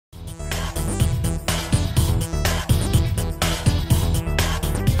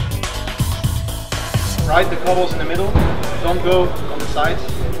ride the cobbles in the middle. Don't go on the sides.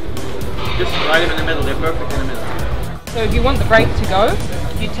 Just ride them in the middle. They're perfect in the middle. So if you want the brake to go,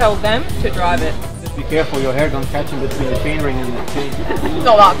 you tell them to drive it. Just be careful your hair don't catch in between the chainring and the chain.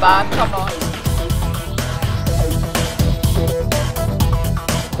 Not that bad, come on.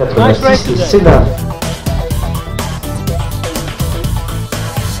 Nice race today.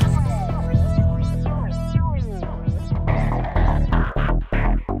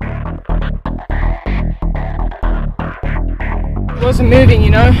 It wasn't moving,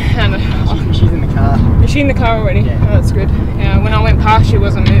 you know, and She's in the car. is she in the car already? Yeah. Oh, that's good. Yeah, when I went past, she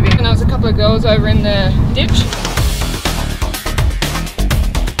wasn't moving. And there was a couple of girls over in the ditch.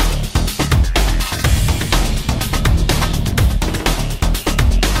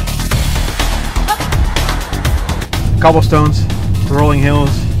 Cobblestones, rolling hills,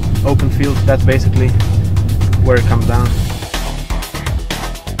 open fields, that's basically where it comes down.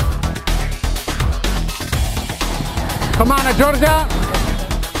 Come on, Giorgia!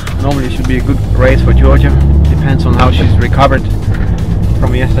 Normally it should be a good race for Giorgia. Depends on how she's recovered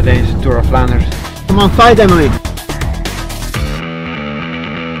from yesterday's Tour of Flanders. Come on, fight Emily!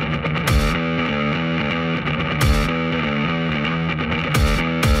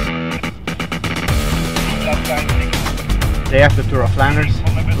 Day after Tour of Flanders,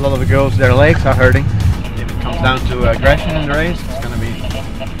 a lot of the girls, their legs are hurting. If it comes down to aggression in the race, it's going to be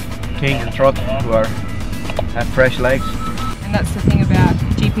King and Trot who have fresh legs. And that's the thing about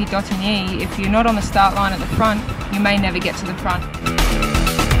Prix Dottignies, if you're not on the start line at the front, you may never get to the front.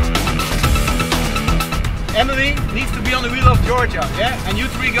 Emily needs to be on the wheel of Giorgia, yeah? And you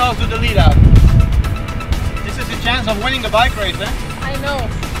three girls do the lead out. This is a chance of winning the bike race, eh? I know.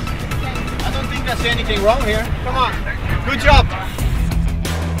 I don't think I see anything wrong here. Come on, good job.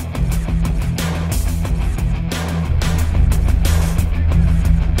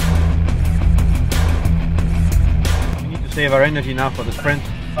 We need to save our energy now for the sprint.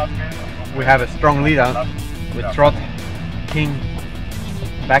 We have a strong lead out with Trot, King,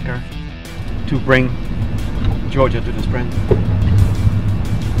 Becker to bring Giorgia to the sprint. I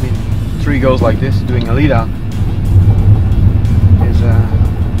mean, three girls like this doing a lead out is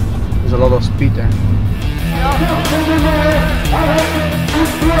there's a lot of speed there.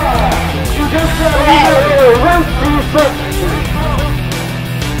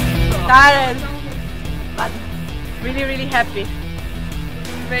 Tired, but really happy.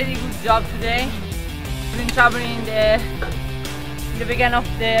 Very good job today. Been traveling in the beginning of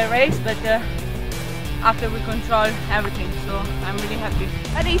the race, but after we control everything, so I'm really happy.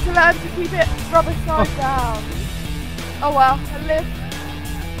 I need to learn to keep it rubber side down. Oh well, I live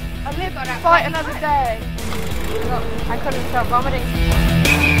to fight another day. I couldn't stop vomiting.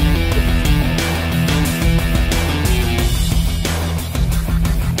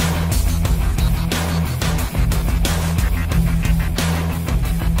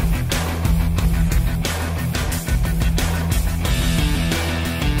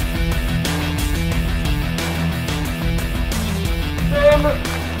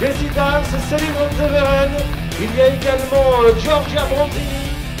 Résidence Céline Monzeveren. Il y a également Giorgia Bronzini.